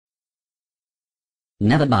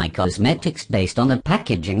Never buy cosmetics based on the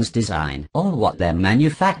packaging's design or what their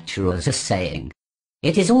manufacturers are saying.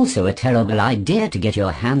 It is also a terrible idea to get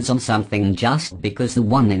your hands on something just because the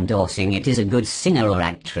one endorsing it is a good singer or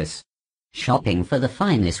actress. Shopping for the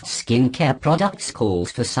finest skincare products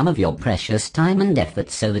calls for some of your precious time and effort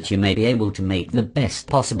so that you may be able to make the best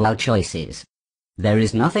possible choices. There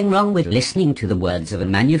is nothing wrong with listening to the words of a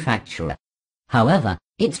manufacturer. However,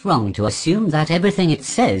 it's wrong to assume that everything it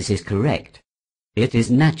says is correct. It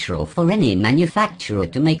is natural for any manufacturer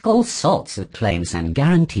to make all sorts of claims and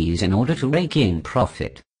guarantees in order to rake in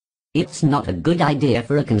profit. It's not a good idea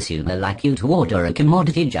for a consumer like you to order a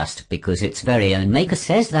commodity just because its very own maker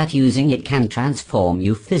says that using it can transform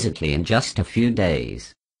you physically in just a few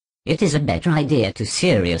days. It is a better idea to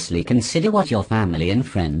seriously consider what your family and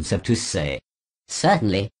friends have to say.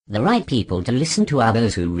 Certainly, the right people to listen to are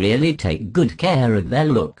those who really take good care of their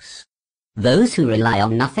looks. Those who rely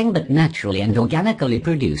on nothing but naturally and organically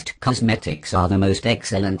produced cosmetics are the most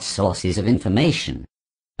excellent sources of information.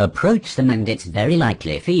 Approach them and it's very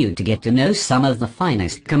likely for you to get to know some of the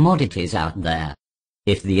finest commodities out there.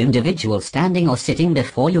 If the individual standing or sitting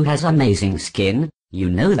before you has amazing skin, you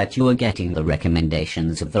know that you are getting the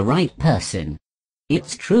recommendations of the right person.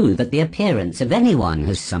 It's true that the appearance of anyone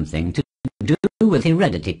has something to do with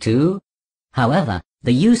heredity too. However,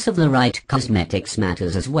 the use of the right cosmetics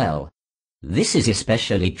matters as well. This is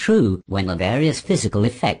especially true when the various physical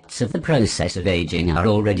effects of the process of aging are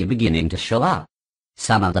already beginning to show up.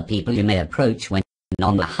 Some of the people you may approach when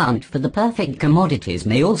on the hunt for the perfect commodities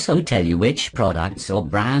may also tell you which products or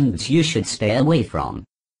brands you should stay away from.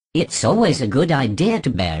 It's always a good idea to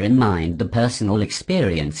bear in mind the personal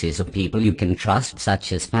experiences of people you can trust,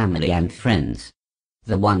 such as family and friends.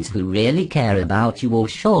 The ones who really care about you will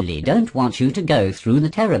surely don't want you to go through the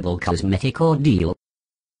terrible cosmetic ordeal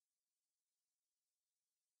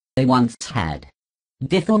they once had.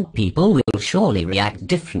 Different people will surely react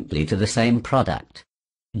differently to the same product.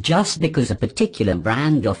 Just because a particular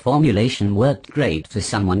brand or formulation worked great for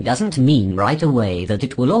someone doesn't mean right away that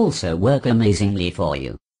it will also work amazingly for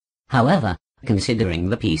you. However, considering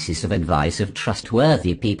the pieces of advice of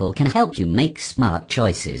trustworthy people can help you make smart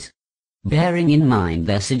choices. Bearing in mind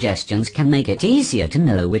their suggestions can make it easier to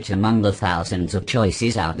know which among the thousands of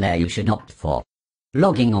choices out there you should opt for.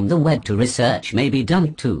 Logging on the web to research may be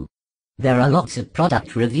done too. There are lots of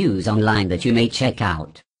product reviews online that you may check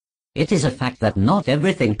out. It is a fact that not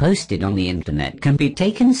everything posted on the internet can be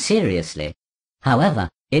taken seriously. However,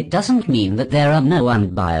 it doesn't mean that there are no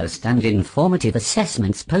unbiased and informative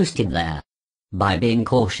assessments posted there. By being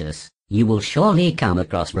cautious, you will surely come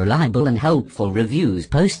across reliable and helpful reviews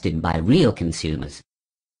posted by real consumers.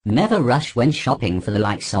 Never rush when shopping for the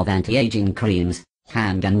likes of anti-aging creams,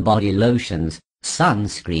 hand and body lotions,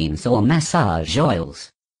 sunscreens or massage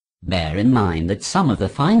oils. Bear in mind that some of the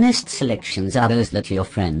finest selections are those that your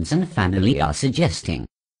friends and family are suggesting.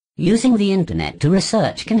 Using the internet to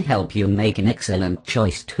research can help you make an excellent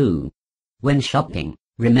choice too. When shopping,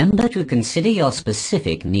 remember to consider your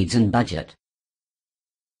specific needs and budget.